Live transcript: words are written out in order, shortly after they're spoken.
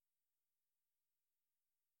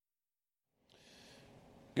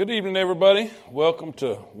Good evening, everybody. Welcome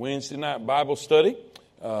to Wednesday night Bible study.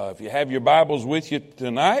 If you have your Bibles with you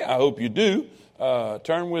tonight, I hope you do.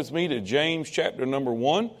 Turn with me to James chapter number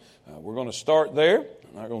 1. We're going to start there.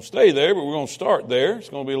 I'm not going to stay there, but we're going to start there. It's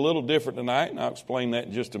going to be a little different tonight, and I'll explain that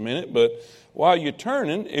in just a minute. But while you're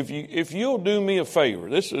turning, if you'll do me a favor,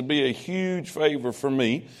 this would be a huge favor for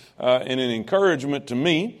me and an encouragement to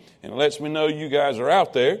me. And it lets me know you guys are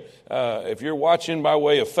out there. If you're watching by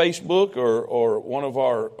way of Facebook or one of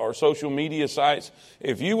our social media sites,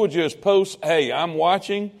 if you would just post, "Hey, I'm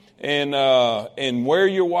watching," and where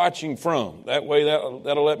you're watching from. That way,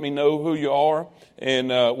 that'll let me know who you are and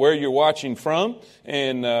where you're watching from.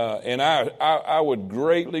 And I would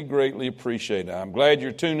greatly appreciate it. I'm glad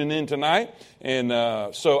you're tuning in tonight. And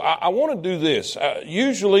so I want to do this.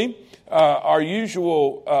 Usually. Our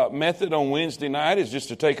usual method on Wednesday night is just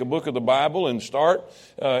to take a book of the Bible and start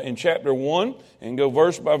in chapter 1 and go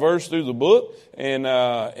verse by verse through the book,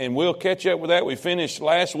 and we'll catch up with that. We finished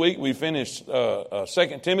last week. We finished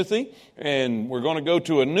 2 Timothy, and we're going to go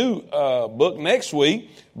to a new book next week.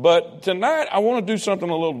 But tonight, I want to do something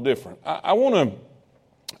a little different. I want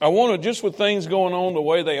to just with things going on the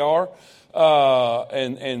way they are.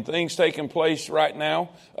 And things taking place right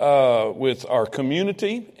now with our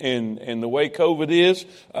community and the way COVID is,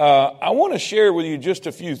 I want to share with you just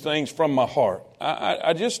a few things from my heart.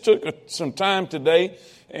 I just took some time today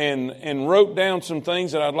and wrote down some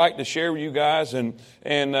things that I'd like to share with you guys,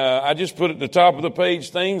 and I just put at the top of the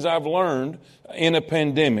page things I've learned in a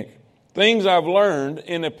pandemic. Things I've learned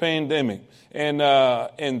in a pandemic.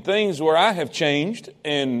 And things where I have changed,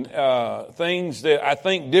 and things that I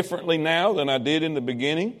think differently now than I did in the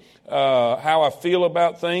beginning, how I feel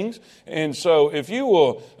about things. And so if you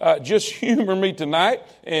will just humor me tonight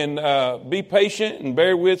and be patient and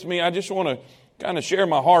bear with me, I just want to kind of share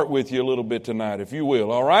my heart with you a little bit tonight, if you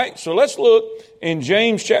will. All right? So let's look in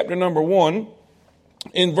James chapter number 1,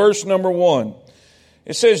 in verse number 1.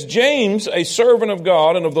 It says, "James, a servant of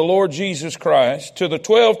God and of the Lord Jesus Christ, to the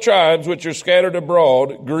 12 tribes which are scattered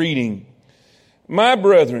abroad, greeting. My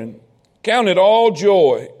brethren, count it all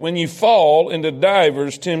joy when you fall into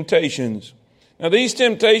divers temptations." Now these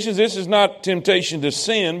temptations, this is not temptation to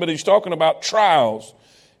sin, but he's talking about trials.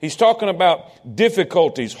 He's talking about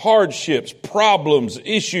difficulties, hardships, problems,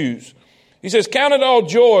 issues. He says, count it all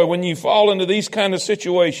joy when you fall into these kind of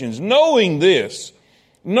situations, knowing this,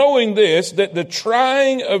 that the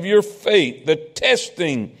trying of your faith, the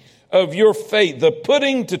testing of your faith, the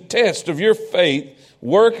putting to test of your faith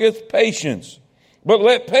worketh patience. But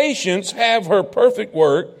let patience have her perfect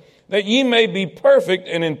work, that ye may be perfect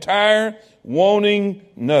and entire, wanting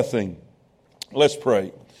nothing. Let's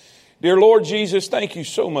pray. Dear Lord Jesus, thank you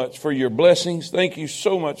so much for your blessings. Thank you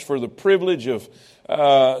so much for the privilege of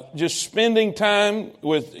just spending time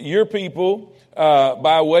with your people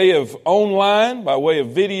by way of online, by way of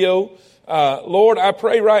video. Lord, I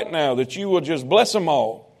pray right now that you will just bless them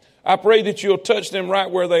all. I pray that you'll touch them right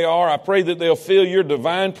where they are. I pray that they'll feel your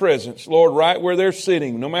divine presence, Lord, right where they're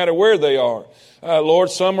sitting, no matter where they are. Lord,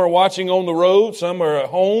 some are watching on the road, some are at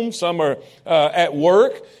home, some are at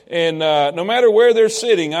work. And no matter where they're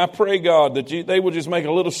sitting, I pray, God, that they will just make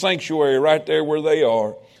a little sanctuary right there where they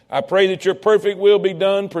are. I pray that your perfect will be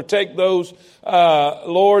done. Protect those,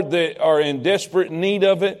 Lord, that are in desperate need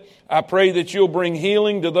of it. I pray that you'll bring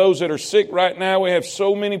healing to those that are sick right now. We have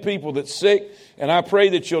so many people that's sick, and I pray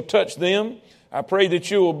that you'll touch them. I pray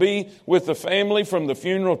that you will be with the family from the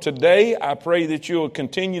funeral today. I pray that you will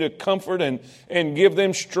continue to comfort and give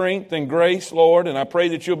them strength and grace, Lord. And I pray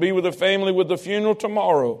that you'll be with the family with the funeral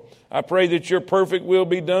tomorrow. I pray that your perfect will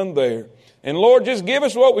be done there. And Lord, just give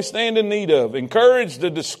us what we stand in need of. Encourage the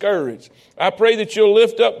discouraged. I pray that you'll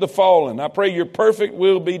lift up the fallen. I pray your perfect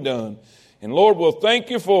will be done. And Lord, we'll thank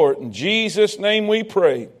you for it. In Jesus' name we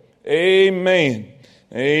pray. Amen.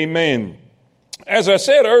 Amen. As I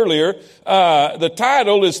said earlier, the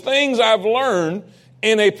title is Things I've Learned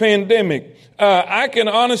in a Pandemic. I can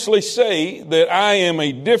honestly say that I am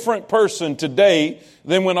a different person today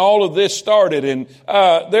than when all of this started. And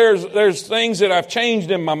there's things that I've changed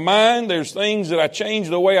in my mind. There's things that I changed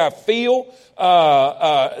the way I feel,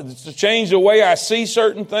 to change the way I see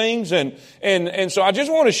certain things. And so I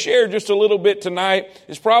just want to share just a little bit tonight.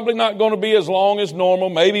 It's probably not going to be as long as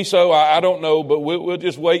normal. Maybe so. I don't know, but we'll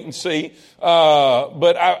just wait and see.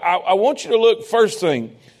 But I want you to look first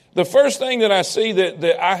thing. The first thing that I see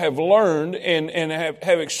that I have learned and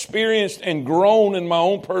have experienced and grown in my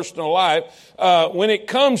own personal life when it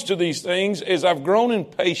comes to these things is I've grown in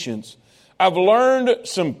patience. I've learned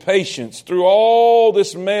some patience through all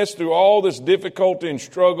this mess, through all this difficulty and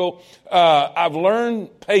struggle. I've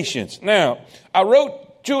learned patience. Now, I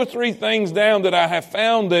wrote two or three things down that I have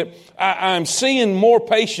found that I'm seeing more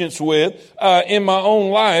patience with in my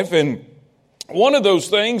own life. And one of those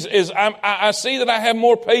things is I see that I have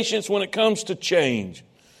more patience when it comes to change.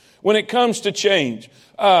 When it comes to change.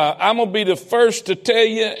 I'm going to be the first to tell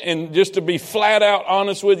you, and just to be flat out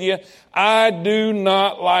honest with you, I do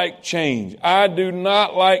not like change. I do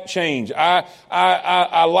not like change.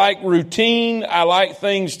 I like routine. I like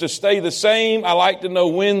things to stay the same. I like to know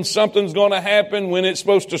when something's going to happen, when it's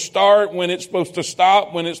supposed to start, when it's supposed to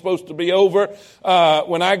stop, when it's supposed to be over.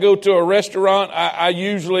 When I go to a restaurant, I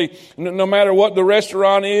usually, no matter what the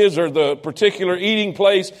restaurant is or the particular eating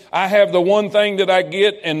place, I have the one thing that I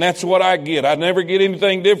get, and that's what I get. I never get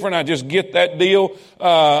anything different. I just get that deal.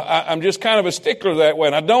 I'm just kind of a stickler that way,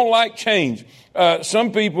 and I don't like change.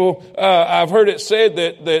 Some people, I've heard it said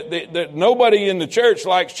that nobody in the church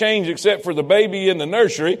likes change except for the baby in the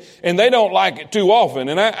nursery, and they don't like it too often.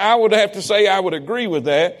 And I would have to say I would agree with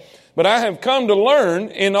that. But I have come to learn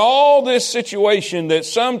in all this situation that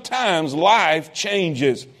sometimes life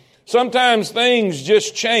changes. Sometimes things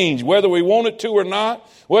just change, whether we want it to or not,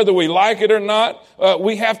 whether we like it or not.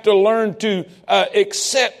 We have to learn to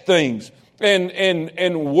accept things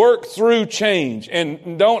and work through change.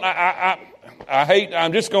 And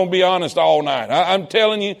I'm just going to be honest all night. I'm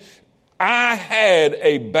telling you, I had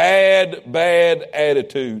a bad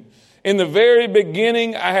attitude. In the very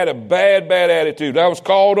beginning, I had a bad attitude. I was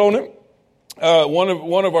called on it.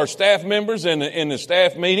 One of our staff members in the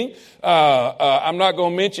staff meeting. I'm not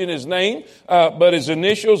going to mention his name, but his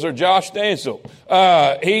initials are Josh Stansel.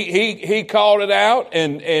 He called it out,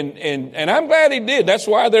 and I'm glad he did. That's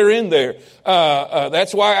why they're in there.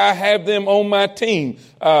 That's why I have them on my team.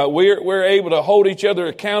 We're able to hold each other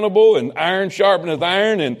accountable, and iron sharpeneth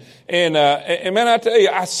iron. And man, I tell you,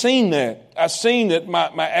 I seen that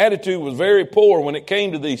my attitude was very poor when it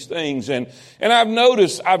came to these things. And I've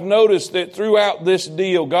noticed that throughout this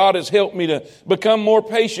deal, God has helped me to become more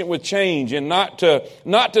patient with change and not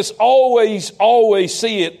to always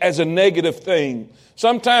see it as a negative thing.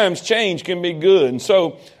 Sometimes change can be good. And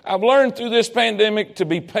so I've learned through this pandemic to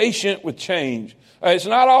be patient with change. It's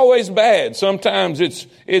not always bad. Sometimes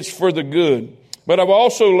it's for the good. But I've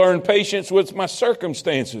also learned patience with my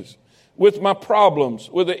circumstances, with my problems,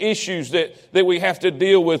 with the issues that we have to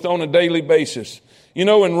deal with on a daily basis. You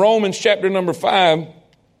know, in Romans chapter number 5,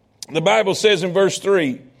 the Bible says in verse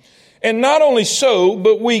 3, and not only so,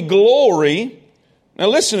 but we glory. Now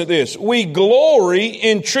listen to this. We glory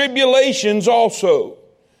in tribulations also.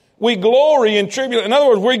 We glory in tribulation. In other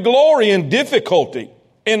words, we glory in difficulty,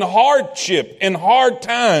 in hardship, in hard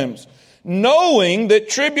times, knowing that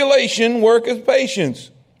tribulation worketh patience,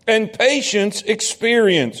 and patience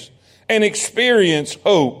experience, and experience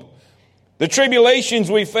hope. The tribulations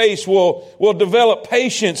we face will develop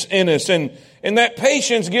patience in us, and that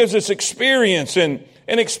patience gives us experience, and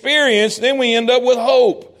experience, then we end up with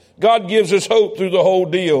hope. God gives us hope through the whole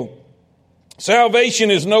deal.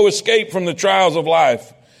 Salvation is no escape from the trials of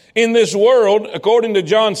life. In this world, according to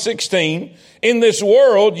John 16, in this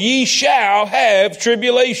world ye shall have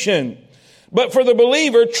tribulation. But for the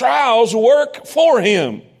believer, trials work for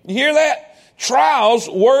him. You hear that? Trials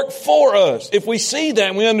work for us. If we see that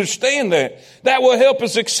and we understand that, that will help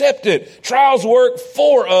us accept it. Trials work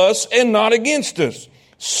for us and not against us.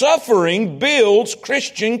 Suffering builds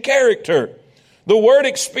Christian character. The word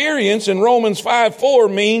experience in Romans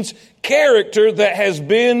 5:4 means character that has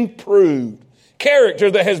been proved.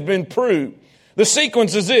 Character that has been proved. The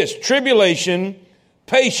sequence is this: tribulation,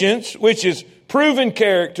 patience, which is proven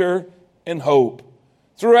character, and hope.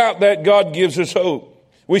 Throughout that, God gives us hope.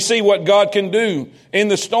 We see what God can do in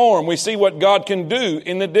the storm. We see what God can do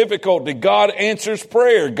in the difficulty. God answers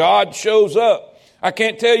prayer. God shows up. I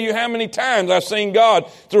can't tell you how many times I've seen God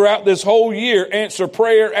throughout this whole year answer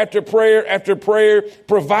prayer after prayer after prayer,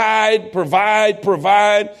 provide.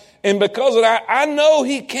 And because of that, I know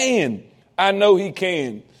He can. I know He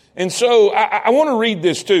can. And so I want to read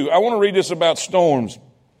this too. I want to read this about storms.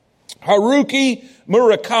 Haruki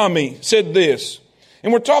Murakami said this,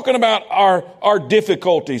 and we're talking about our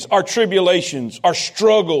difficulties, our tribulations, our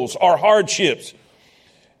struggles, our hardships.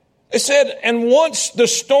 It said, and once the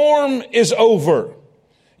storm is over,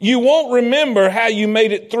 you won't remember how you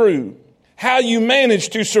made it through, how you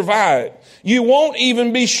managed to survive. You won't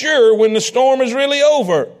even be sure when the storm is really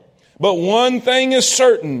over. But one thing is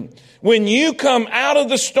certain. When you come out of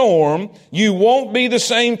the storm, you won't be the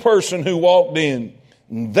same person who walked in.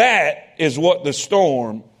 That is what the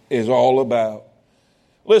storm is all about.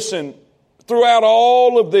 Listen, throughout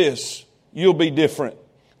all of this, you'll be different.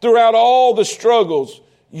 Throughout all the struggles,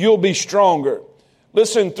 you'll be stronger.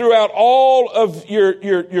 Listen, throughout all of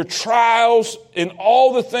your trials and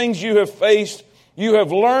all the things you have faced, you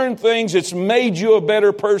have learned things. It's made you a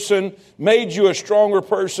better person, made you a stronger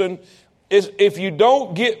person. If you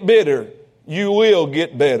don't get bitter, you will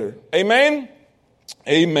get better. Amen?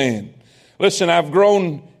 Amen. Listen, I've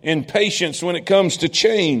grown in patience when it comes to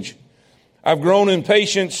change. I've grown in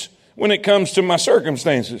patience when it comes to my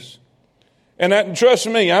circumstances. And trust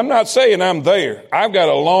me, I'm not saying I'm there. I've got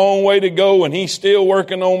a long way to go, and He's still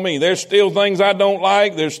working on me. There's still things I don't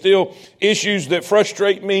like. There's still issues that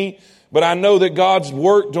frustrate me. But I know that God's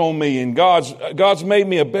worked on me, and God's made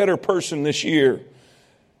me a better person this year.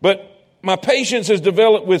 But my patience has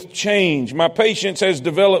developed with change. My patience has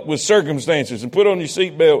developed with circumstances. And put on your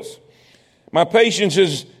seatbelts. My patience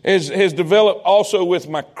has developed also with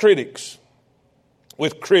my critics.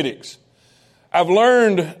 With critics. I've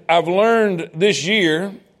learned this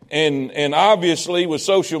year, and obviously with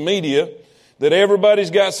social media, that everybody's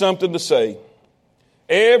got something to say.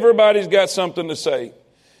 Everybody's got something to say.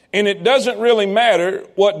 And it doesn't really matter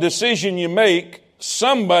what decision you make,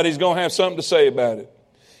 somebody's going to have something to say about it.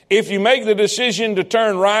 If you make the decision to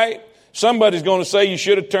turn right, somebody's going to say you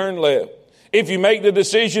should have turned left. If you make the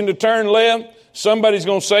decision to turn left, somebody's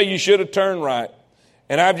going to say you should have turned right.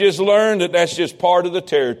 And I've just learned that that's just part of the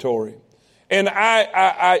territory. And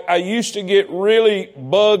I used to get really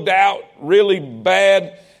bugged out, really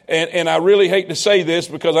bad. And I really hate to say this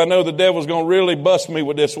because I know the devil's going to really bust me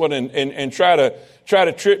with this one and try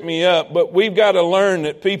to trip me up. But we've got to learn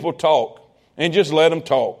that people talk and just let them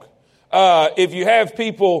talk. If you have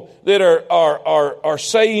people that are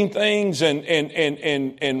saying things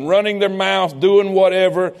and running their mouth, doing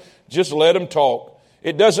whatever, just let them talk.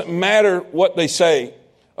 It doesn't matter what they say.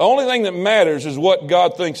 The only thing that matters is what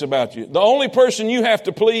God thinks about you. The only person you have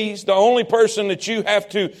to please, the only person that you have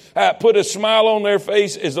to put a smile on their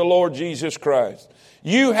face is the Lord Jesus Christ.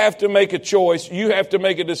 You have to make a choice. You have to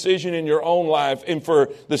make a decision in your own life and for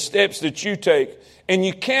the steps that you take. And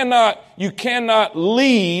you cannot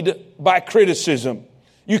lead by criticism.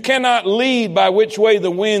 You cannot lead by which way the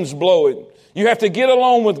wind's blowing. You have to get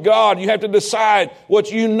along with God. You have to decide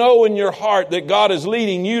what you know in your heart that God is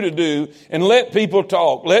leading you to do and let people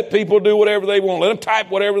talk. Let people do whatever they want. Let them type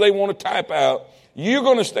whatever they want to type out. You're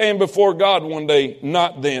going to stand before God one day,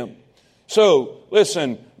 not them. So,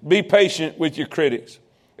 listen, be patient with your critics.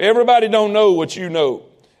 Everybody don't know what you know.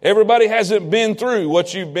 Everybody hasn't been through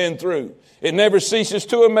what you've been through. It never ceases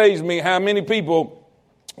to amaze me how many people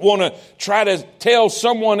want to try to tell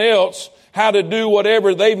someone else how to do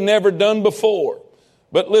whatever they've never done before.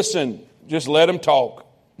 But listen, just let them talk.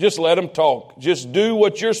 Just let them talk. Just do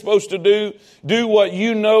what you're supposed to do. Do what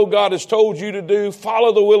you know God has told you to do.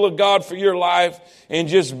 Follow the will of God for your life and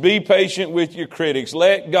just be patient with your critics.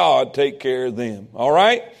 Let God take care of them. All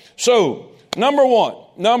right? So, number one,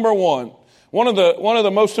 one of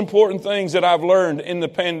the most important things that I've learned in the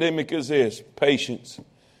pandemic is this: patience.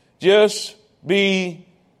 Just be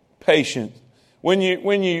patient. When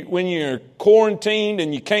you're quarantined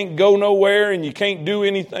and you can't go nowhere and you can't do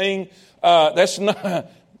anything,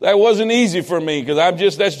 that wasn't easy for me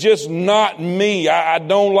because that's just not me. I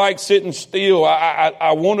don't like sitting still.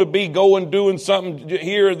 I want to be doing something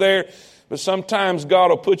here or there, but sometimes God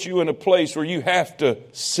will put you in a place where you have to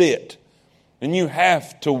sit and you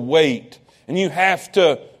have to wait and you have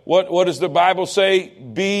to, what does the Bible say?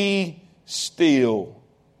 Be still.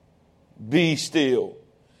 Be still.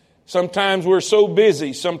 Sometimes we're so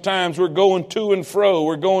busy. Sometimes we're going to and fro.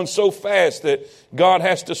 We're going so fast that God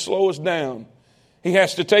has to slow us down. He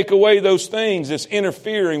has to take away those things that's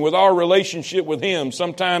interfering with our relationship with Him.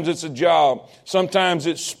 Sometimes it's a job. Sometimes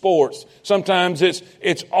it's sports. Sometimes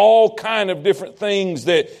it's all kind of different things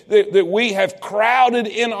that we have crowded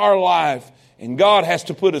in our life. And God has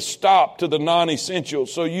to put a stop to the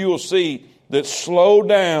non-essentials. So you will see that slow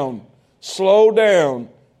down,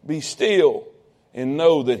 be still, and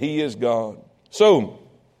know that He is God. So,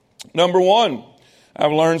 number one,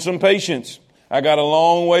 I've learned some patience. I got a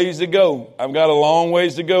long ways to go.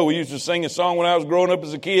 We used to sing a song when I was growing up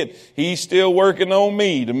as a kid. He's still working on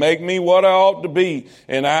me to make me what I ought to be.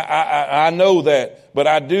 And I know that. But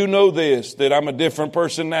I do know this, that I'm a different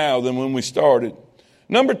person now than when we started.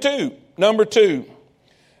 Number two,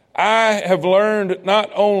 I have learned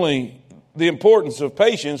not only the importance of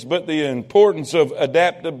patience, but the importance of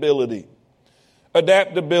adaptability.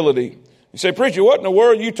 Adaptability. You say, preacher, what in the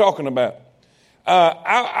world are you talking about?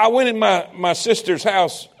 I went in my sister's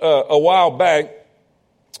house a while back,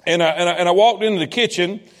 and I walked into the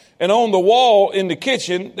kitchen, and on the wall in the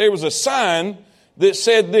kitchen there was a sign that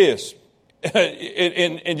said this: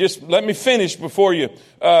 and just let me finish before you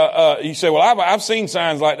say, well, I've seen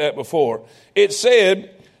signs like that before. It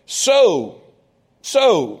said, so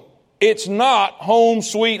it's not home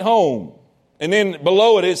sweet home. And then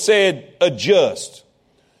below it said, adjust.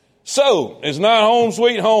 So it's not home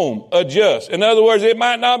sweet home, adjust. In other words, it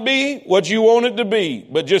might not be what you want it to be,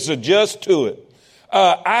 but just adjust to it.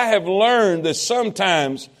 I have learned that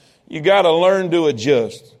sometimes you got to learn to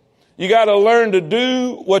adjust. You got to learn to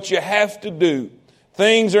do what you have to do.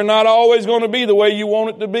 Things are not always going to be the way you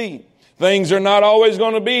want it to be. Things are not always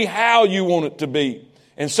going to be how you want it to be.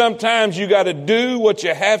 And sometimes you got to do what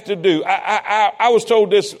you have to do. I was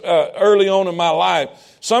told this early on in my life.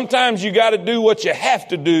 Sometimes you got to do what you have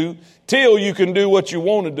to do till you can do what you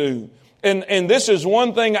want to do. And this is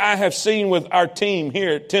one thing I have seen with our team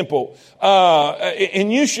here at Temple.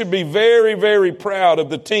 And you should be very, very proud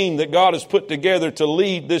of the team that God has put together to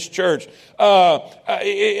lead this church.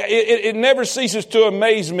 It never ceases to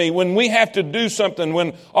amaze me when we have to do something,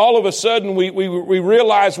 when all of a sudden we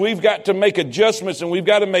realize we've got to make adjustments and we've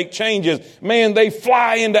got to make changes. Man, they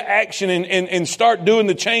fly into action and start doing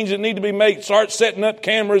the changes that need to be made, start setting up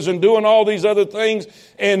cameras and doing all these other things.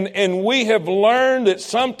 And we have learned that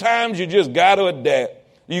sometimes you just got to adapt.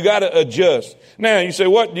 You got to adjust. Now, you say,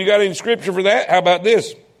 what? You got any scripture for that? How about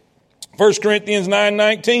this? 1 Corinthians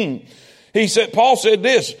 9:19. Paul said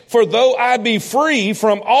this, for though I be free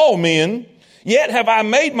from all men, yet have I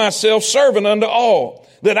made myself servant unto all,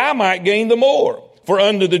 that I might gain the more. For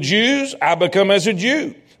unto the Jews I become as a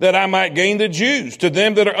Jew, that I might gain the Jews. To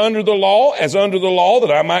them that are under the law, as under the law,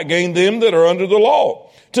 that I might gain them that are under the law.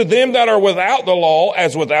 To them that are without the law,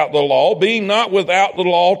 as without the law, being not without the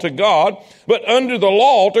law to God, but under the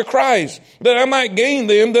law to Christ, that I might gain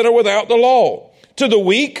them that are without the law. To the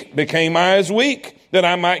weak became I as weak, that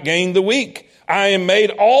I might gain the weak. I am made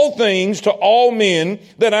all things to all men,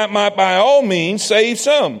 that I might by all means save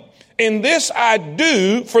some. And this I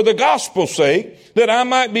do for the gospel's sake, that I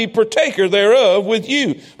might be partaker thereof with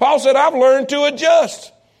you. Paul said, I've learned to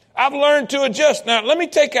adjust. I've learned to adjust. Now, let me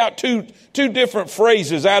take out two different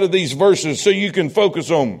phrases out of these verses so you can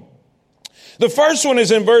focus on them. The first one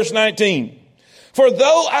is in verse 19. For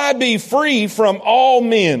though I be free from all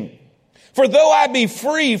men,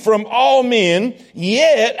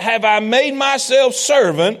 yet have I made myself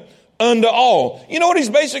servant unto all. You know what he's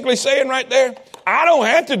basically saying right there? I don't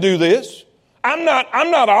have to do this. I'm not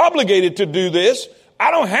obligated to do this.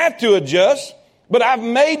 I don't have to adjust, but I've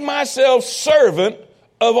made myself servant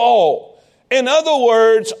of all. In other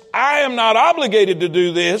words, I am not obligated to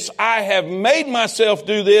do this. I have made myself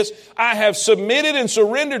do this. I have submitted and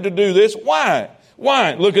surrendered to do this. Why?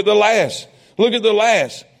 Look at the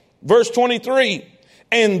last. Verse 23.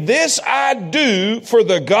 And this I do for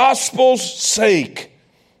the gospel's sake.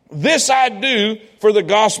 This I do for the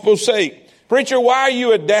gospel's sake. Preacher, why are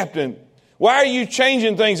you adapting? Why are you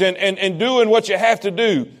changing things and doing what you have to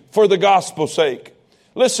do for the gospel's sake?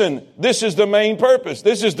 Listen, this is the main purpose.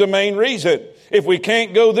 This is the main reason. If we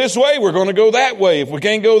can't go this way, we're going to go that way. If we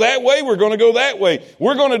can't go that way, we're going to go that way.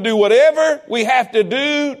 We're going to do whatever we have to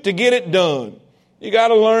do to get it done. You got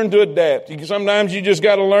to learn to adapt. Sometimes you just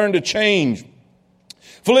got to learn to change.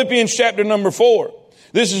 Philippians chapter number 4.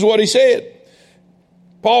 This is what he said.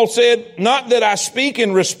 Paul said, not that I speak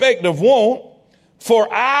in respect of want,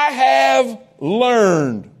 for I have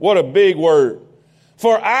learned. What a big word.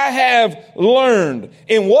 For I have learned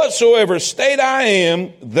in whatsoever state I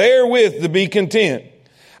am, therewith to be content.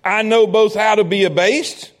 I know both how to be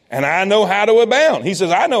abased and I know how to abound. He says,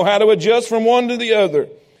 I know how to adjust from one to the other.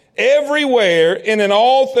 Everywhere and in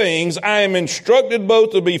all things, I am instructed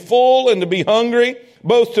both to be full and to be hungry,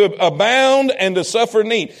 both to abound and to suffer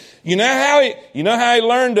need. You know how he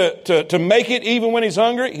learned to make it even when he's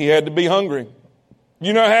hungry? He had to be hungry.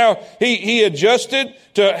 You know how he adjusted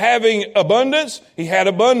to having abundance? He had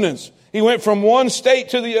abundance. He went from one state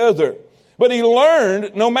to the other. But he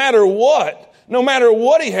learned no matter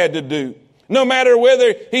what he had to do, no matter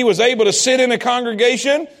whether he was able to sit in a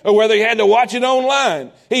congregation or whether he had to watch it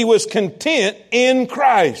online, he was content in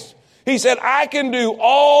Christ. He said, I can do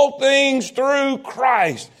all things through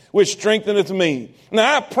Christ, which strengtheneth me.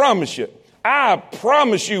 Now, I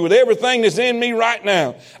promise you with everything that's in me right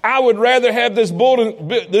now, I would rather have this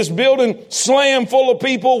building slammed full of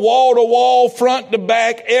people, wall to wall, front to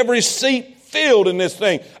back, every seat filled in this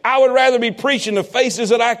thing. I would rather be preaching to faces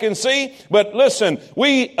that I can see. But listen,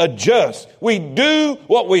 we adjust. We do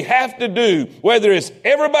what we have to do. Whether it's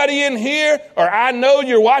everybody in here or I know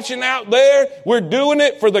you're watching out there, we're doing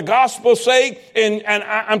it for the gospel's sake. And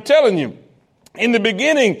I'm telling you, In the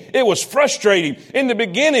beginning, it was frustrating. In the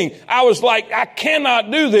beginning, I was like, I cannot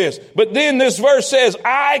do this. But then this verse says,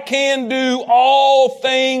 I can do all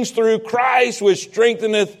things through Christ which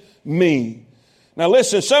strengtheneth me. Now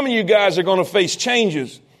listen, some of you guys are going to face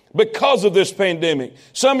changes because of this pandemic.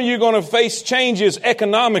 Some of you are going to face changes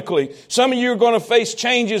economically. Some of you are going to face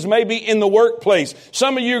changes maybe in the workplace.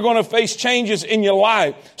 Some of you are going to face changes in your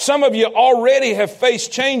life. Some of you already have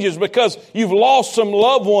faced changes because you've lost some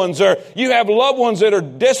loved ones, or you have loved ones that are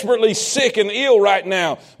desperately sick and ill right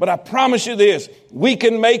now. But I promise you this, we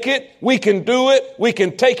can make it. We can do it. We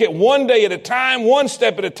can take it one day at a time, one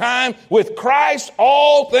step at a time. With Christ,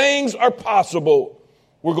 all things are possible.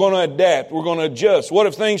 We're going to adapt. We're going to adjust. What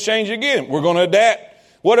if things change again? We're going to adapt.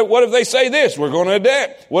 What if they say this? We're going to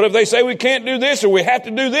adapt. What if they say we can't do this or we have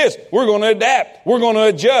to do this? We're going to adapt. We're going to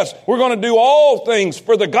adjust. We're going to do all things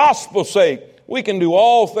for the gospel's sake. We can do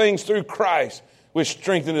all things through Christ, which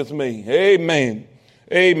strengtheneth me. Amen.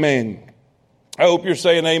 Amen. I hope you're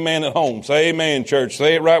saying amen at home. Say amen, church.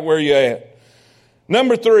 Say it right where you're at.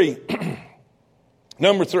 Number 3.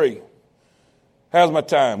 Number 3. How's my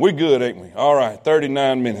time? We're good, ain't we? All right,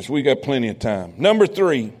 39 minutes. We got plenty of time. Number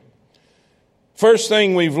 3. First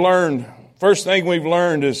thing we've learned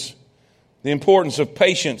is the importance of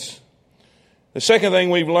patience. The second thing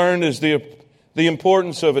we've learned is the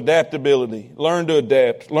importance of adaptability. Learn to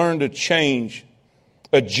adapt. Learn to change.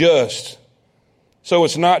 Adjust. So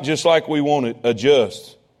it's not just like we want it.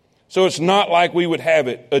 Adjust. So it's not like we would have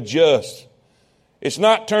it. Adjust. It's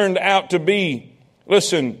not turned out to be,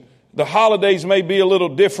 listen, the holidays may be a little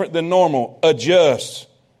different than normal. Adjust.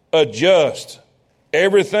 Adjust.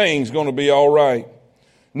 Everything's going to be all right.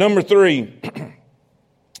 Number 3,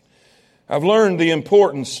 I've learned the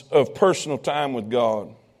importance of personal time with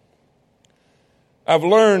God. I've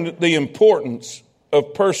learned the importance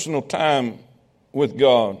of personal time with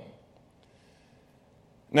God.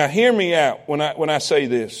 Now hear me out when I say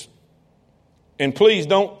this. And please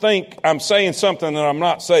don't think I'm saying something that I'm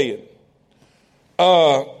not saying.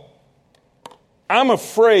 I'm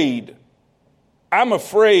afraid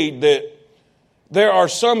that there are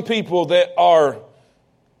some people that are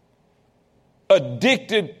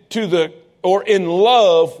addicted to or in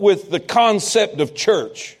love with the concept of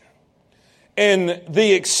church. And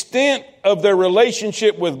the extent of their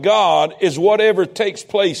relationship with God is whatever takes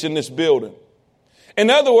place in this building. In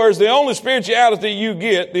other words, the only spirituality you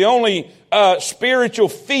get, the only spiritual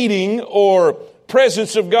feeding or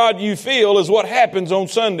presence of God you feel is what happens on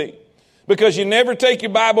Sunday. Because you never take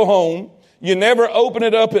your Bible home. You never open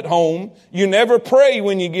it up at home. You never pray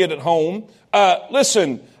when you get it home.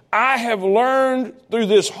 Listen, I have learned through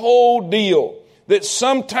this whole deal that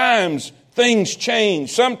sometimes things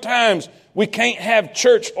change. Sometimes we can't have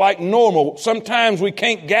church like normal. Sometimes we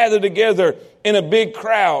can't gather together in a big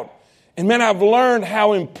crowd. And man, I've learned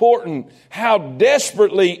how important, how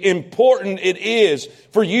desperately important it is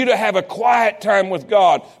for you to have a quiet time with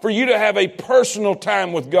God, for you to have a personal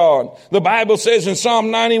time with God. The Bible says in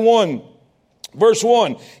Psalm 91, verse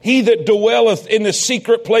 1, he that dwelleth in the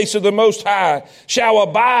secret place of the Most High shall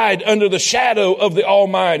abide under the shadow of the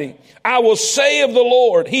Almighty. I will say of the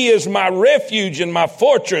Lord, he is my refuge and my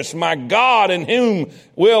fortress, my God in whom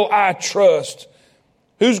will I trust.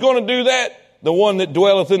 Who's going to do that? The one that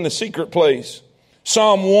dwelleth in the secret place.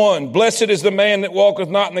 Psalm 1, blessed is the man that walketh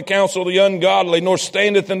not in the counsel of the ungodly, nor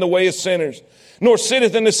standeth in the way of sinners, nor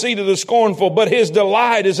sitteth in the seat of the scornful, but his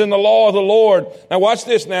delight is in the law of the Lord. Now watch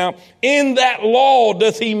this now. In that law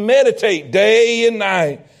doth he meditate day and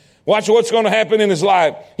night. Watch what's going to happen in his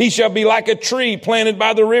life. He shall be like a tree planted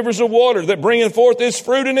by the rivers of water that bringeth forth his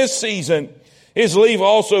fruit in his season. His leaf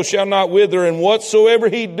also shall not wither, and whatsoever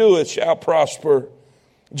he doeth shall prosper.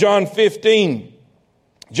 John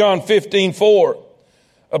 15:4.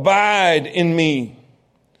 Abide in me.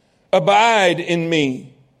 Abide in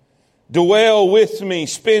me. Dwell with me.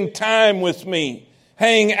 Spend time with me.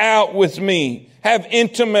 Hang out with me. Have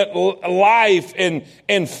intimate life and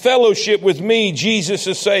fellowship with me, Jesus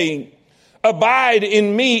is saying. Abide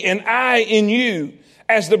in me and I in you.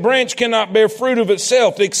 As the branch cannot bear fruit of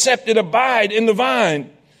itself, except it abide in the vine.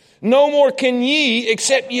 No more can ye,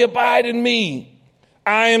 except ye abide in me.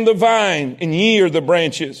 I am the vine, and ye are the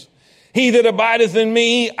branches. He that abideth in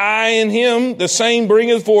me, I in him, the same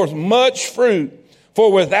bringeth forth much fruit.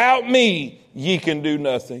 For without me, ye can do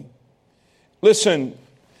nothing. Listen,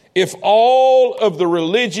 if all of the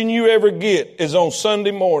religion you ever get is on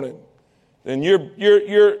Sunday morning, then you're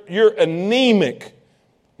anemic.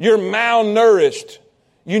 You're malnourished.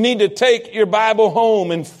 You need to take your Bible home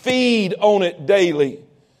and feed on it daily.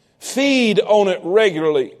 Feed on it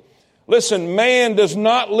regularly. Listen, man does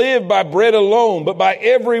not live by bread alone, but by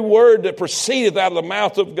every word that proceedeth out of the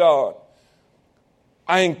mouth of God.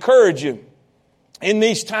 I encourage you, in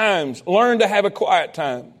these times, learn to have a quiet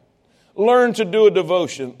time. Learn to do a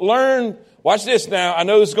devotion. Learn, watch this now. I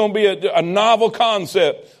know this is going to be a novel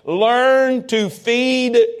concept. Learn to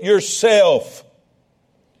feed yourself.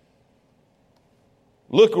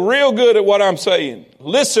 Look real good at what I'm saying.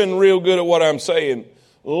 Listen real good at what I'm saying.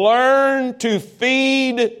 Learn to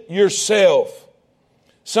feed yourself.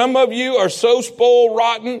 Some of you are so spoiled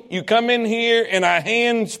rotten, you come in here and I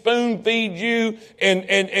hand spoon feed you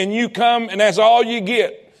and you come and that's all you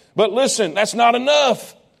get. But listen, that's not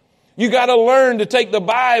enough. You got to learn to take the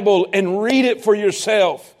Bible and read it for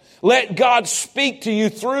yourself. Let God speak to you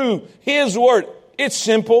through His Word. It's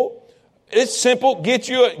simple. It's simple. Get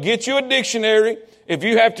you a dictionary. If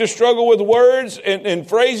you have to struggle with words and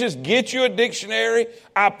phrases, get you a dictionary.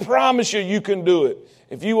 I promise you can do it.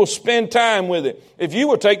 If you will spend time with it. If you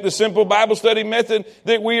will take the simple Bible study method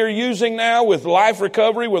that we are using now with Life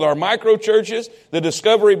Recovery, with our micro churches, the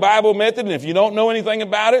Discovery Bible method, and if you don't know anything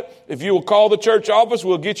about it, if you will call the church office,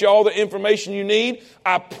 we'll get you all the information you need.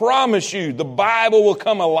 I promise you, the Bible will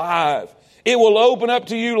come alive. It will open up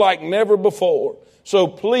to you like never before. So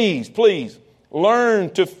please, please, learn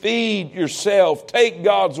to feed yourself. Take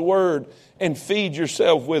God's Word and feed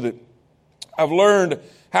yourself with it. I've learned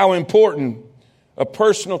how important a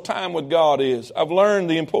personal time with God is. I've learned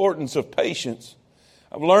the importance of patience.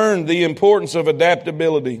 I've learned the importance of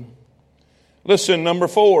adaptability. Listen, number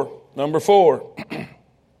four.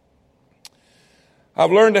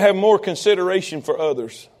 I've learned to have more consideration for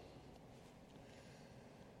others.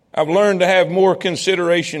 I've learned to have more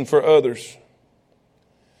consideration for others.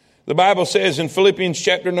 The Bible says in Philippians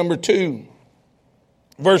chapter number 2,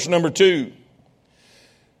 verse number 2,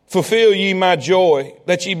 fulfill ye my joy,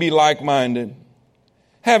 that ye be like-minded,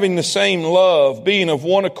 having the same love, being of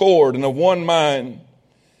one accord and of one mind.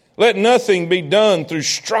 Let nothing be done through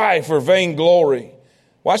strife or vainglory.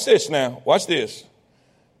 Watch this now. Watch this.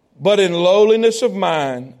 But in lowliness of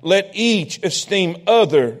mind, let each esteem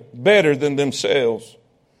other better than themselves.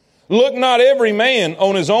 Look not every man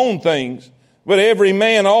on his own things, but every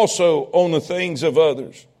man also on the things of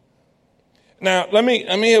others. Now, let me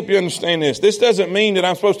help you understand this. This doesn't mean that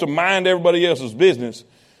I'm supposed to mind everybody else's business.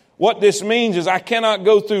 What this means is I cannot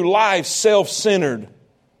go through life self-centered.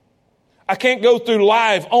 I can't go through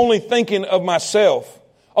life only thinking of myself,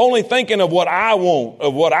 only thinking of what I want,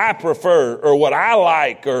 of what I prefer, or what I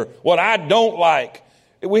like, or what I don't like.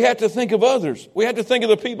 We have to think of others. We have to think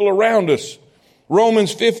of the people around us.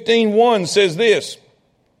 Romans 15:1 says this,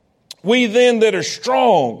 we then that are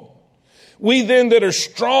strong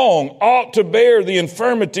ought to bear the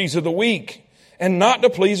infirmities of the weak and not to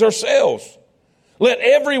please ourselves. Let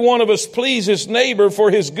every one of us please his neighbor for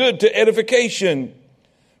his good to edification.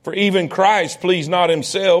 For even Christ pleased not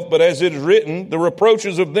himself, but as it is written, the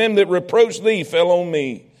reproaches of them that reproach thee fell on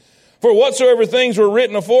me. For whatsoever things were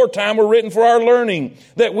written aforetime were written for our learning,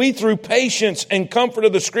 that we through patience and comfort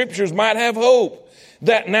of the Scriptures might have hope.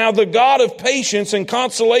 That now the God of patience and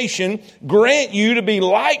consolation grant you to be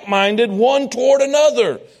like-minded one toward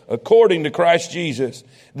another, according to Christ Jesus.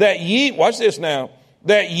 That ye, watch this now,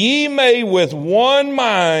 that ye may with one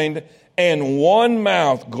mind and one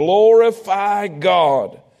mouth glorify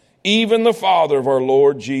God, even the Father of our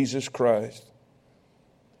Lord Jesus Christ.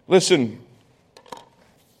 Listen,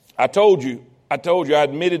 I told you, I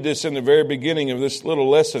admitted this in the very beginning of this little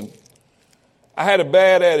lesson. I had a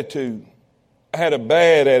bad attitude. I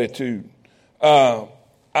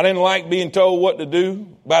didn't like being told what to do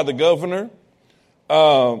by the governor.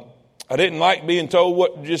 I didn't like being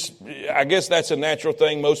told I guess that's a natural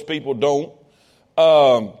thing. Most people don't.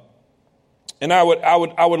 And I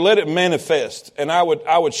would let it manifest, and I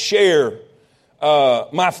would share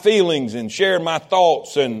my feelings and share my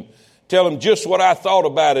thoughts and tell them just what I thought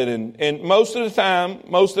about it. And most of the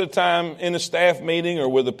time in a staff meeting or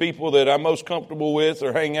with the people that I'm most comfortable with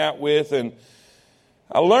or hang out with, and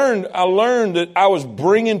I learned that I was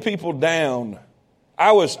bringing people down.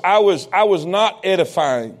 I was not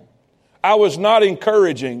edifying. I was not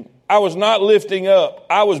encouraging. I was not lifting up.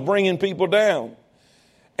 I was bringing people down.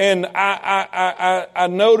 And I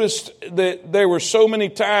noticed that there were so many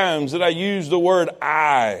times that I used the word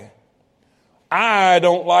I. I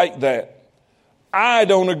don't like that. I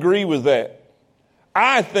don't agree with that.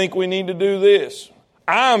 I think we need to do this.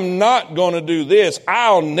 I'm not going to do this.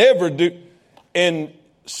 I'll never do. And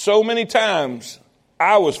so many times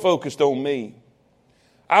I was focused on me.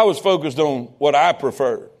 I was focused on what I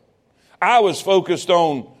preferred. I was focused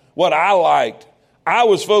on what I liked. I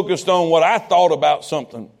was focused on what I thought about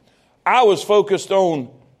something. I was focused on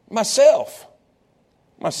Myself.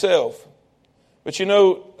 But you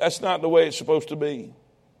know, that's not the way it's supposed to be.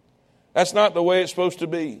 That's not the way it's supposed to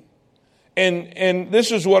be. And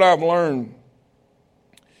this is what I've learned.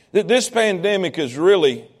 That this pandemic is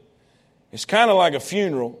really, it's kind of like a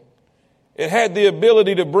funeral. It had the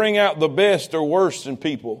ability to bring out the best or worst in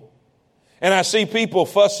people. And I see people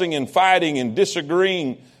fussing and fighting and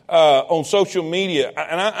disagreeing on social media.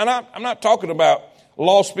 And I'm not talking about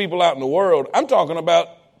lost people out in the world. I'm talking about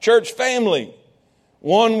church family.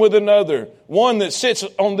 One with another. One that sits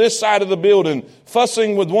on this side of the building,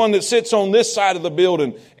 fussing with one that sits on this side of the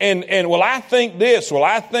building. And well, I think this, well,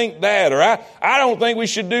 I think that, or I don't think we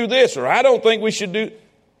should do this, or I don't think we should do.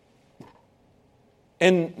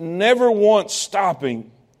 And never once stopping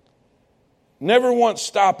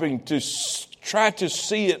to try to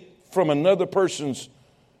see it from another person's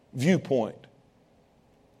viewpoint.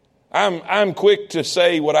 I'm quick to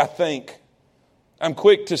say what I think. I'm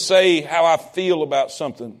quick to say how I feel about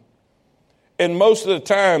something. And most of the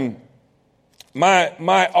time,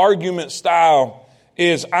 my argument style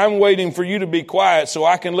is I'm waiting for you to be quiet so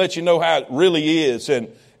I can let you know how it really is.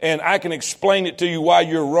 And I can explain it to you why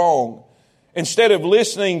you're wrong. Instead of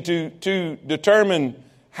listening to determine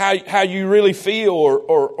how you really feel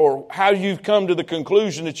or how you've come to the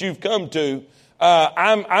conclusion that you've come to,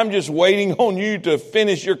 I'm just waiting on you to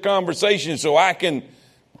finish your conversation so I can.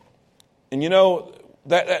 And you know,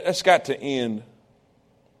 that's got to end.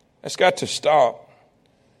 That's got to stop.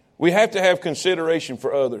 We have to have consideration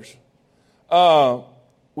for others.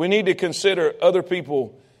 We need to consider other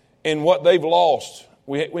people in what they've lost.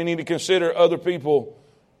 We need to consider other people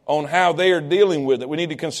on how they are dealing with it. We need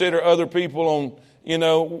to consider other people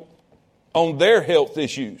on their health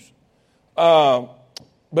issues.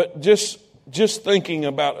 But just thinking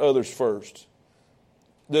about others first.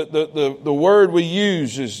 The word we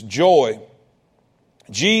use is joy.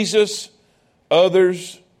 Jesus,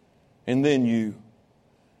 others, and then you.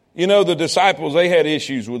 You know, the disciples, they had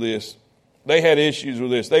issues with this.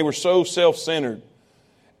 They were so self-centered.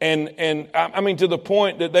 And I mean, to the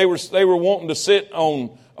point that they were wanting to sit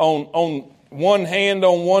on one hand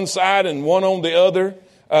on one side and one on the other.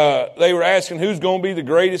 They were asking who's going to be the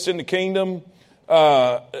greatest in the kingdom.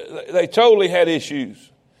 They totally had issues.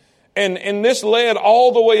 And this led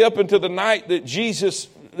all the way up into the night that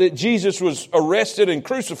Jesus was arrested and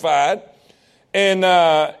crucified. And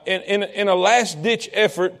in a last-ditch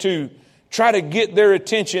effort to try to get their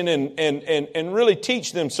attention and really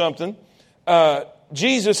teach them something,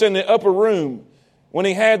 Jesus in the upper room, when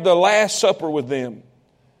he had the Last Supper with them,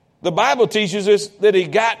 the Bible teaches us that he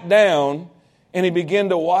got down and he began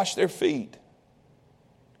to wash their feet.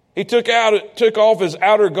 He took off his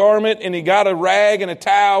outer garment and he got a rag and a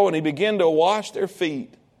towel and he began to wash their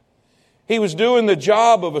feet. He was doing the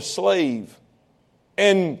job of a slave.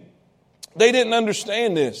 And they didn't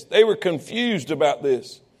understand this. They were confused about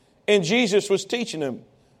this. And Jesus was teaching them.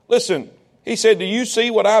 Listen, he said, do you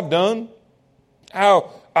see what I've done?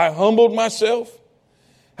 How I humbled myself?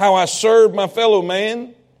 How I served my fellow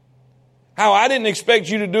man? How I didn't expect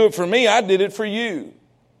you to do it for me. I did it for you.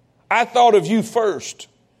 I thought of you first.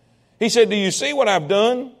 He said, do you see what I've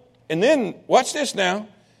done? And then, watch this now.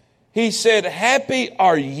 He said, happy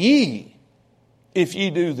are ye if ye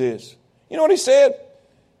do this. You know what he said?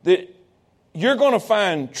 That you're going to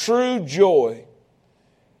find true joy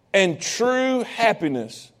and true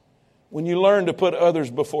happiness when you learn to put others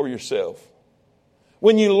before yourself.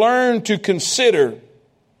 When you learn to consider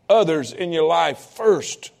others in your life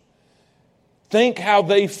first. Think how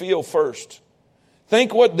they feel first.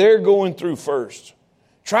 Think what they're going through first.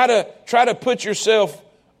 Try to put yourself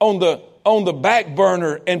on the back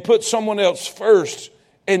burner and put someone else first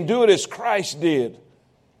and do it as Christ did.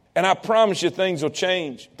 And I promise you things will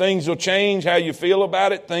change. Things will change how you feel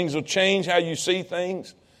about it. Things will change how you see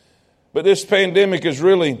things. But this pandemic has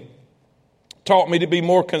really taught me to be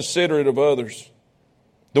more considerate of others.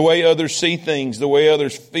 The way others see things, the way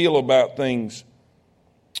others feel about things.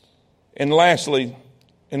 And lastly,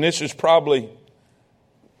 and this is probably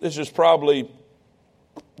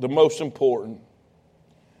the most important.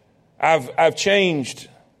 I've changed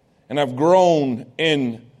and I've grown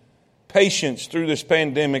in patience through this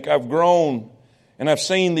pandemic. I've grown and I've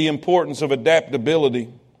seen the importance of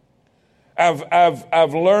adaptability.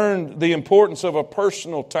 I've learned the importance of a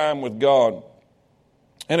personal time with God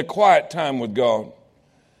and a quiet time with God.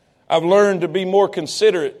 I've learned to be more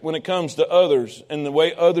considerate when it comes to others and the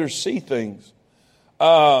way others see things.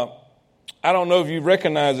 I don't know if you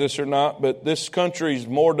recognize this or not, but this country is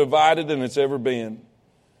more divided than it's ever been.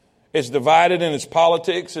 It's divided in its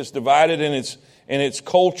politics. It's divided in its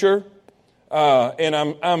culture. And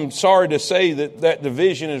I'm sorry to say that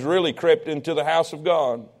division has really crept into the house of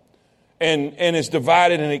God and is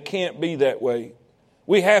divided, and it can't be that way.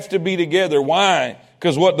 We have to be together. Why?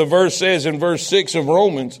 Because what the verse says in verse 6 of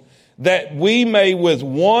Romans, that we may with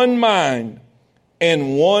one mind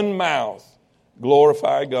and one mouth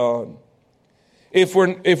glorify God.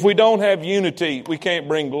 If we don't have unity, we can't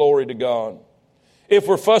bring glory to God. If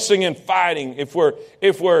we're fussing and fighting, if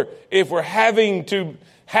we're having to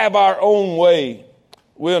have our own way,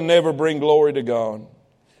 we'll never bring glory to God.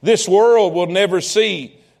 This world will never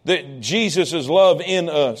see that Jesus' love in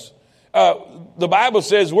us. The Bible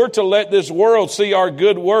says we're to let this world see our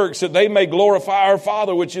good works that they may glorify our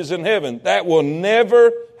Father which is in heaven. That will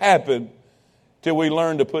never happen till we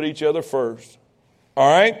learn to put each other first. All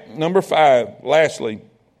right, number 5, lastly,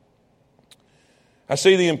 I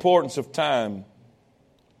see the importance of time.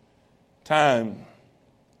 Time.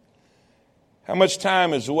 How much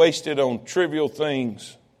time is wasted on trivial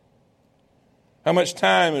things? How much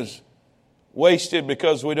time is wasted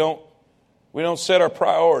because we don't set our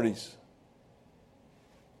priorities?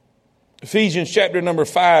 Ephesians chapter number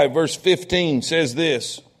 5, verse 15 says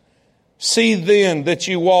this, "See then that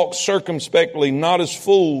you walk circumspectly, not as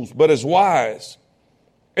fools, but as wise."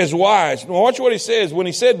 As wise. Now watch what he says. When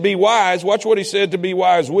he said be wise, watch what he said to be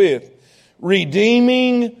wise with.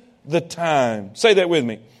 Redeeming the time. Say that with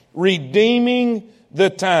me. Redeeming the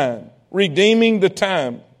time. Redeeming the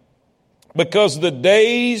time. Because the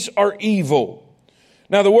days are evil.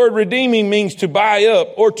 Now the word redeeming means to buy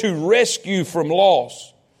up or to rescue from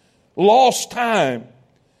loss. Lost time.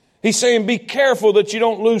 He's saying be careful that you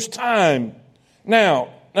don't lose time. Now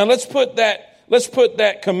let's put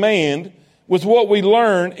that command with what we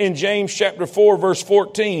learn in James chapter 4, verse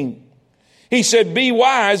 14. He said, be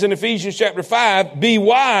wise in Ephesians chapter 5, be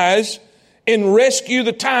wise and rescue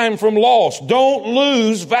the time from loss. Don't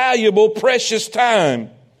lose valuable, precious time.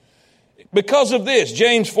 Because of this,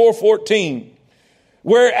 James 4:14,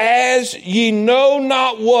 whereas ye know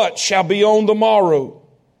not what shall be on the morrow.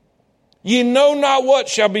 Ye know not what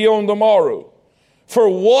shall be on the morrow. For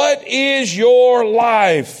what is your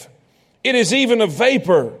life? It is even a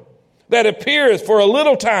vapor that appeareth for a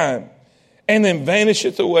little time and then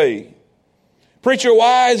vanisheth away. Preacher,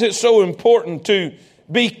 why is it so important to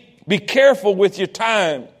be careful with your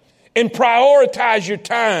time and prioritize your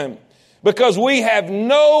time? Because we have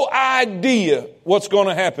no idea what's going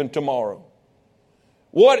to happen tomorrow.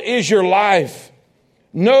 What is your life?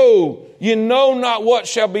 No, you know not what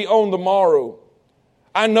shall be on the morrow.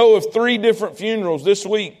 I know of 3 different funerals this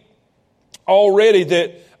week already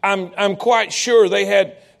that I'm quite sure they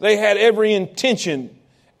had every intention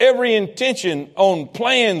on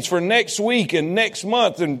plans for next week and next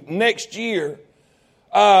month and next year.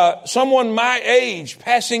 Someone my age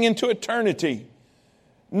passing into eternity.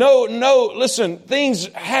 No, listen, things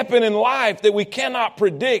happen in life that we cannot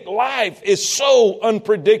predict. Life is so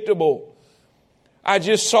unpredictable. I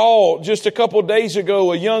just saw just a couple days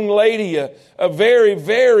ago a young lady, a very,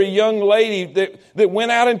 very young lady that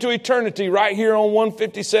went out into eternity right here on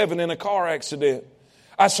 157 in a car accident.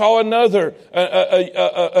 I saw another,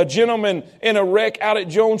 a gentleman in a wreck out at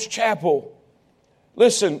Jones Chapel.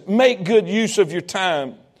 Listen, make good use of your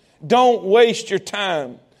time. Don't waste your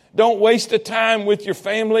time. Don't waste the time with your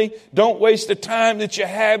family. Don't waste the time that you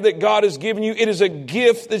have that God has given you. It is a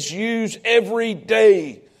gift that's used every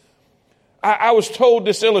day. I was told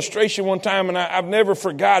this illustration one time, and I've never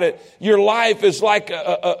forgot it. Your life is like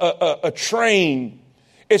a train.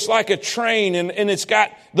 It's like a train, and it's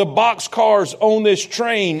got the boxcars on this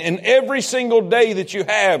train, and every single day that you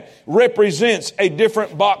have represents a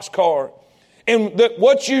different boxcar. And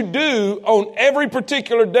what you do on every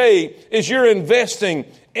particular day is you're investing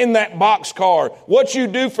in that boxcar. What you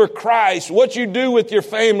do for Christ, what you do with your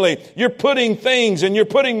family, you're putting things and you're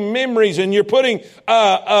putting memories and you're putting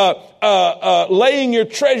laying your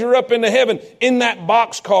treasure up into heaven in that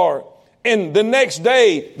boxcar. And the next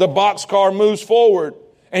day, the boxcar moves forward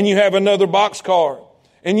and you have another boxcar.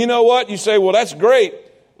 And you know what? You say, well, that's great.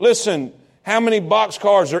 Listen, how many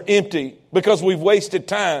boxcars are empty because we've wasted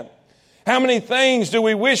time? How many things do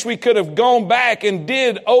we wish we could have gone back and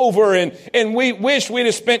did over, and we wish we'd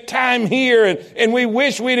have spent time here, and we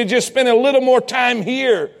wish we'd have just spent a little more time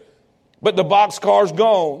here. But the boxcar's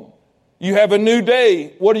gone. You have a new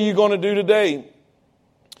day. What are you going to do today?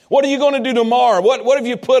 What are you going to do tomorrow? What have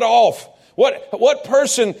you put off? What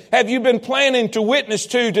person have you been planning to witness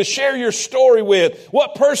to share your story with?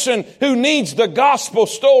 What person who needs the gospel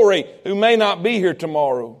story who may not be here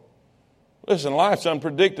tomorrow? Listen, life's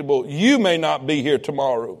unpredictable. You may not be here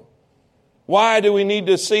tomorrow. Why do we need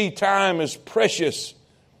to see time as precious?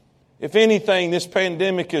 If anything, this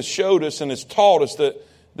pandemic has showed us and has taught us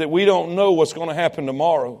that we don't know what's going to happen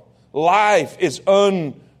tomorrow. Life is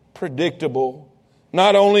unpredictable.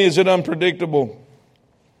 Not only is it unpredictable,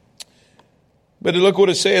 but look what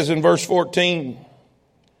it says in verse 14.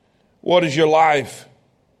 What is your life?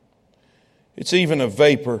 It's even a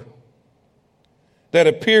vapor that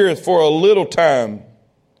appeareth for a little time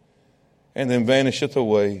and then vanisheth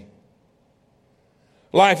away.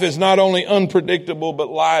 Life is not only unpredictable, but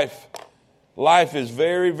life is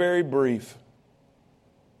very, very brief.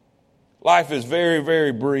 Life is very,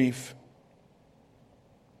 very brief.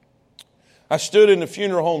 I stood in the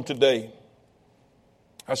funeral home today.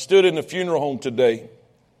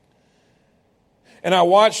 And I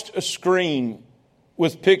watched a screen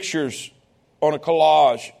with pictures on a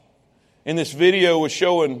collage. And this video was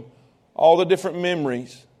showing all the different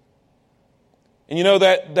memories. And you know,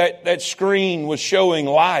 that screen was showing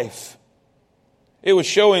life. It was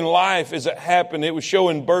showing life as it happened. It was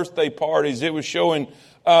showing birthday parties. It was showing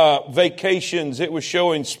vacations. It was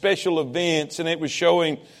showing special events. And it was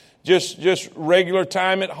showing just regular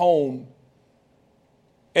time at home.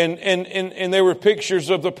 And there were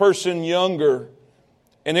pictures of the person younger.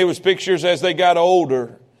 And there was pictures as they got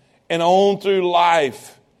older and on through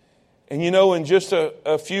life. And you know, in just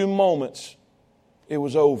a few moments, it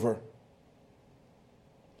was over.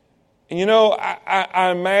 And you know,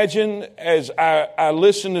 I imagine as I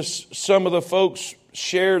listen to some of the folks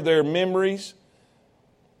share their memories,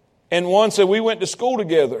 and one said, we went to school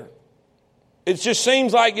together. It just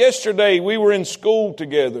seems like yesterday we were in school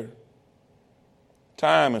together.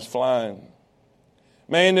 Time is flying.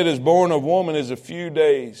 Man that is born of woman is a few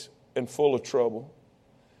days and full of trouble.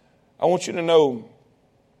 I want you to know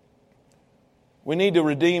we need to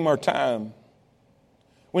redeem our time.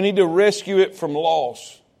 We need to rescue it from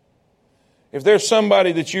loss. If there's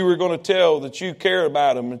somebody that you were going to tell that you care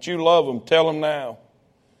about them, that you love them, tell them now.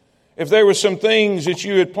 If there were some things that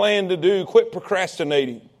you had planned to do, quit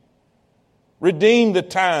procrastinating. Redeem the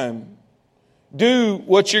time. Do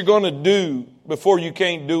what you're going to do before you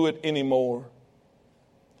can't do it anymore.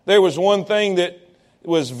 There was one thing that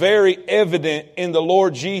was very evident in the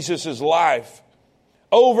Lord Jesus' life.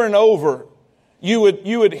 Over and over, you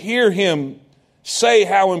would hear him say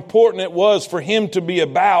how important it was for him to be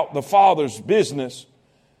about the Father's business.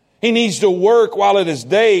 He needs to work while it is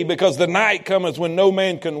day, because the night cometh when no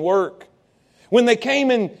man can work. When they came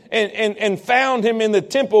in and found him in the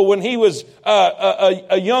temple when he was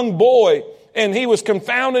a young boy and he was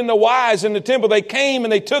confounding the wise in the temple, they came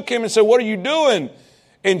and they took him and said, what are you doing?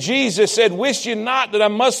 And Jesus said, wist you not that I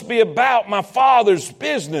must be about my Father's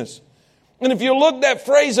business? And if you look that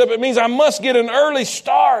phrase up, it means I must get an early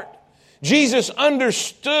start. Jesus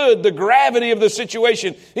understood the gravity of the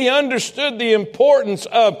situation. He understood the importance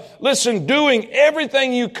of, doing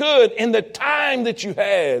everything you could in the time that you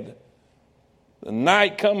had. The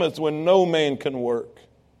night cometh when no man can work.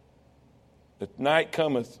 The night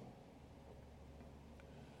cometh.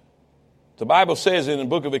 The Bible says in the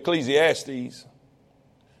book of Ecclesiastes,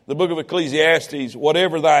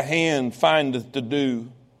 whatever thy hand findeth to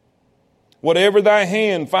do,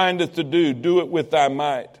 do it with thy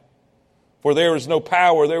might. For there is no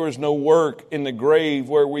power, there is no work in the grave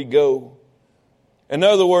where we go. In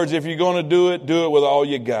other words, if you're going to do it with all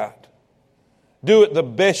you got. Do it the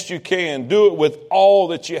best you can. Do it with all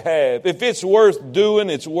that you have. If it's worth doing,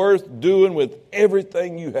 it's worth doing with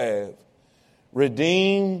everything you have.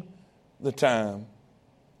 Redeem the time.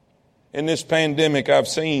 In this pandemic, I've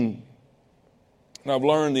seen and I've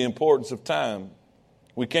learned the importance of time.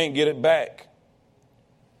 We can't get it back.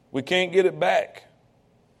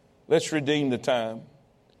 Let's redeem the time.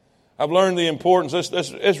 I've learned the importance.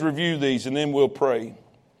 Let's review these and then we'll pray.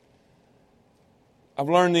 I've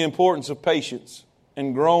learned the importance of patience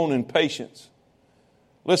and grown in patience.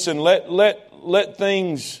 Listen, let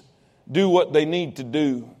things do what they need to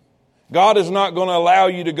do. God is not going to allow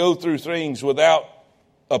you to go through things without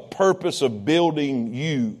a purpose of building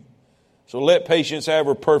you. So let patience have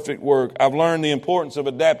her perfect work. I've learned the importance of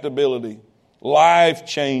adaptability. Life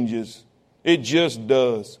changes. It just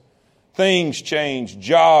does. Things change.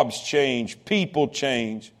 Jobs change. People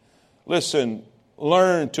change. Listen,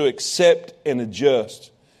 learn to accept and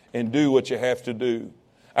adjust and do what you have to do.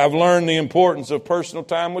 I've learned the importance of personal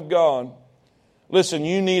time with God. Listen,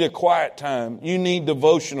 you need a quiet time. You need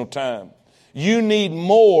devotional time. You need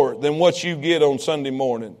more than what you get on Sunday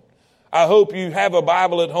morning. I hope you have a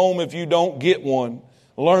Bible at home if you don't get one.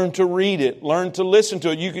 Learn to read it. Learn to listen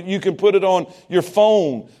to it. You can put it on your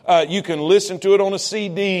phone. You can listen to it on a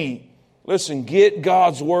CD. Listen, get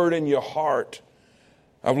God's Word in your heart.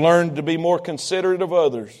 I've learned to be more considerate of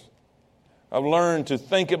others. I've learned to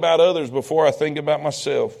think about others before I think about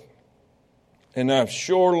myself. And I've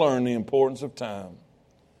sure learned the importance of time.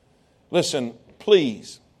 Listen,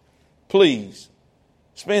 please,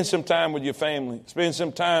 spend some time with your family. Spend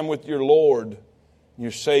some time with your Lord,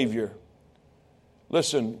 your Savior.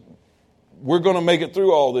 Listen, we're going to make it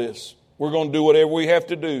through all this. We're going to do whatever we have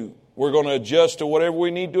to do. We're going to adjust to whatever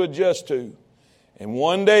we need to adjust to. And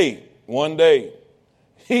one day,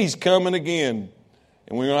 He's coming again.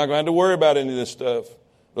 And we're not going to have to worry about any of this stuff.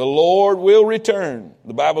 The Lord will return.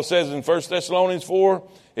 The Bible says in 1 Thessalonians 4,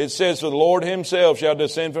 it says, "For the Lord Himself shall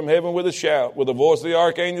descend from heaven with a shout, with the voice of the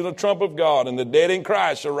archangel, the trump of God, and the dead in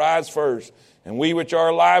Christ shall rise first. And we which are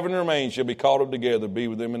alive and remain shall be caught up together, be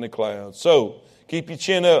with them in the clouds." So, keep your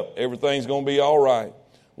chin up. Everything's going to be all right.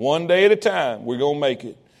 One day at a time, we're going to make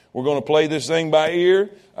it. We're going to play this thing by ear.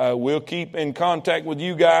 We'll keep in contact with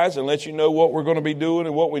you guys and let you know what we're going to be doing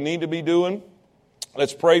and what we need to be doing.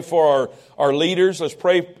 Let's pray for our leaders. Let's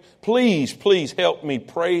pray. Please help me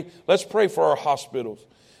pray. Let's pray for our hospitals.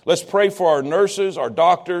 Let's pray for our nurses, our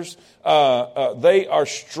doctors. They are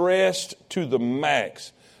stressed to the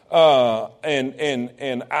max.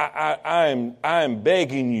 And I am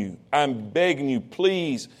begging you,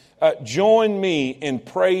 please join me in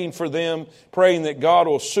praying for them, praying that God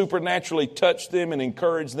will supernaturally touch them and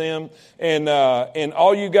encourage them. And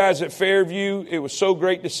all you guys at Fairview, it was so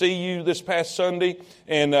great to see you this past Sunday.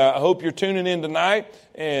 And I hope you're tuning in tonight.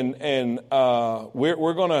 And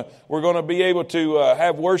we're gonna be able to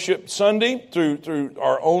have worship Sunday through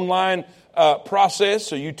our online process.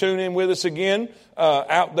 So you tune in with us again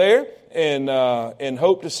out there, and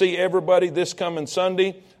hope to see everybody this coming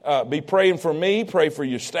Sunday. Be praying for me, pray for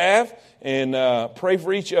your staff, and pray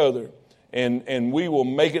for each other. And we will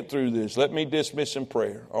make it through this. Let me dismiss in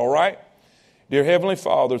prayer. All right? Dear Heavenly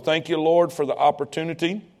Father, thank you, Lord, for the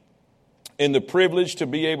opportunity and the privilege to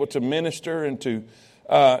be able to minister and to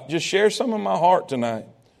just share some of my heart tonight.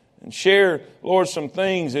 And share, Lord, some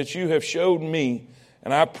things that you have showed me.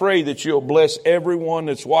 And I pray that you'll bless everyone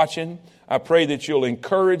that's watching. I pray that you'll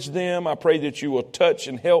encourage them. I pray that you will touch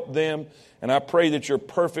and help them. And I pray that your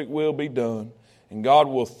perfect will be done. And God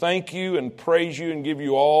will thank you and praise you and give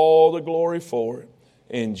you all the glory for it.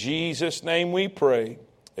 In Jesus' name we pray.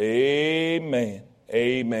 Amen.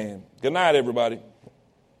 Amen. Good night, everybody.